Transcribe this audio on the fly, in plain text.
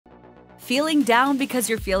Feeling down because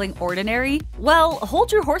you're feeling ordinary? Well,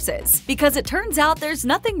 hold your horses, because it turns out there's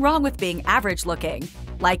nothing wrong with being average looking.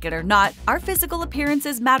 Like it or not, our physical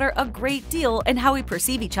appearances matter a great deal in how we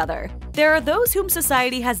perceive each other. There are those whom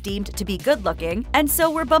society has deemed to be good-looking, and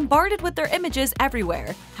so we're bombarded with their images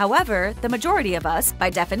everywhere. However, the majority of us,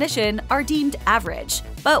 by definition, are deemed average.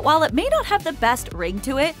 But while it may not have the best ring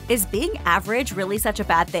to it, is being average really such a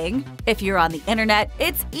bad thing? If you're on the internet,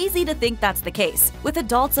 it's easy to think that's the case, with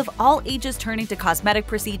adults of all ages turning to cosmetic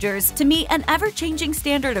procedures to meet an ever-changing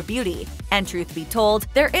standard of beauty. And truth be told,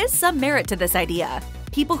 there is some merit to this idea.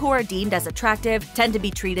 People who are deemed as attractive tend to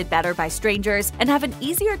be treated better by strangers and have an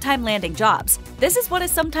easier time landing jobs. This is what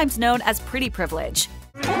is sometimes known as pretty privilege.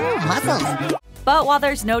 Muscle. But while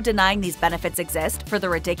there's no denying these benefits exist for the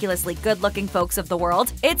ridiculously good-looking folks of the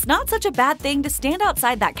world, it's not such a bad thing to stand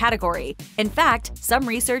outside that category. In fact, some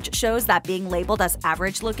research shows that being labeled as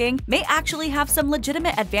average-looking may actually have some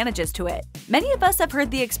legitimate advantages to it. Many of us have heard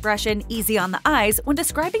the expression "easy on the eyes" when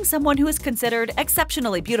describing someone who is considered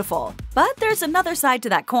exceptionally beautiful. But there's another side to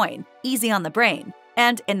that coin: easy on the brain.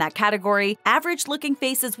 And in that category, average-looking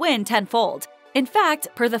faces win tenfold. In fact,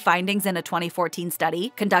 per the findings in a 2014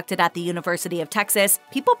 study conducted at the University of Texas,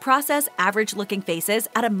 people process average-looking faces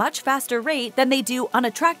at a much faster rate than they do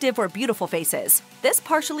unattractive or beautiful faces. This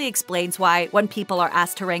partially explains why, when people are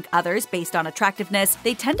asked to rank others based on attractiveness,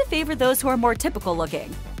 they tend to favor those who are more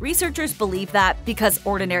typical-looking. Researchers believe that, because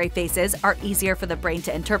ordinary faces are easier for the brain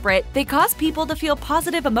to interpret, they cause people to feel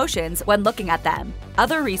positive emotions when looking at them.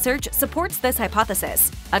 Other research supports this hypothesis.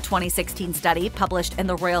 A 2016 study published in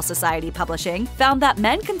the Royal Society Publishing found that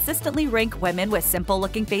men consistently rank women with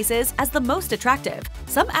simple-looking faces as the most attractive.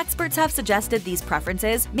 Some experts have suggested these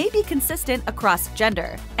preferences may be consistent across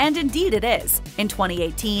gender. And indeed it is. In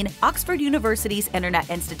 2018, Oxford University's Internet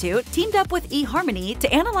Institute teamed up with eHarmony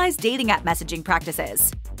to analyze dating app messaging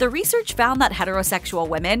practices. The research found that heterosexual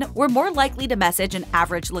women were more likely to message an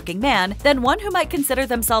average-looking man than one who might consider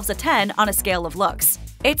themselves a 10 on a scale of looks.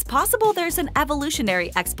 It's possible there's an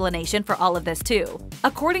evolutionary explanation for all of this too.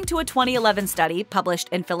 According to a 2011 study published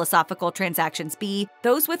in Philosophical Transactions B,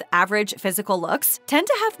 those with average physical looks tend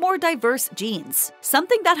to have more diverse genes,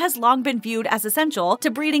 something that has long been viewed as essential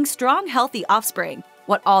to breeding strong, healthy offspring.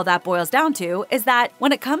 What all that boils down to is that,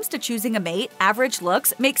 when it comes to choosing a mate, average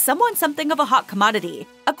looks make someone something of a hot commodity.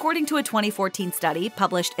 According to a 2014 study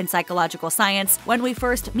published in Psychological Science, when we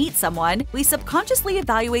first meet someone, we subconsciously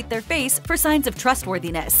evaluate their face for signs of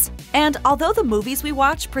trustworthiness. And although the movies we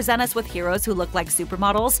watch present us with heroes who look like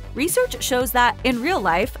supermodels, research shows that, in real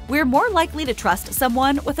life, we're more likely to trust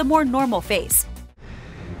someone with a more normal face.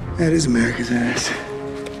 That is America's ass.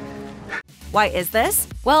 Why is this?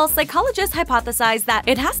 Well, psychologists hypothesize that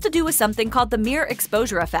it has to do with something called the mere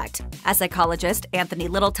exposure effect. As psychologist Anthony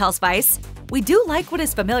Little tells Vice, "We do like what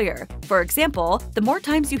is familiar. For example, the more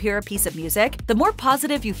times you hear a piece of music, the more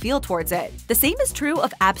positive you feel towards it. The same is true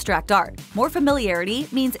of abstract art. More familiarity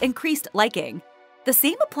means increased liking." The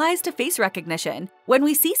same applies to face recognition. When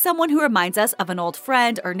we see someone who reminds us of an old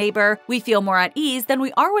friend or neighbor, we feel more at ease than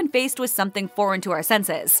we are when faced with something foreign to our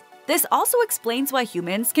senses. This also explains why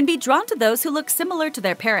humans can be drawn to those who look similar to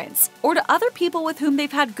their parents, or to other people with whom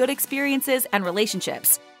they've had good experiences and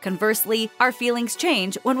relationships. Conversely, our feelings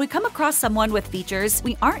change when we come across someone with features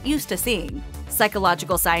we aren't used to seeing.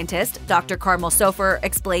 Psychological scientist Dr. Carmel Sofer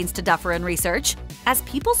explains to Duffer and Research, as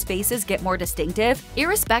people's faces get more distinctive,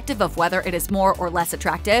 irrespective of whether it is more or less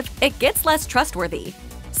attractive, it gets less trustworthy.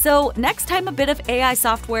 So, next time a bit of AI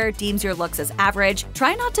software deems your looks as average,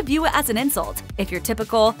 try not to view it as an insult. If you're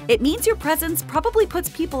typical, it means your presence probably puts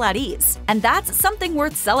people at ease. And that's something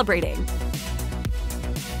worth celebrating.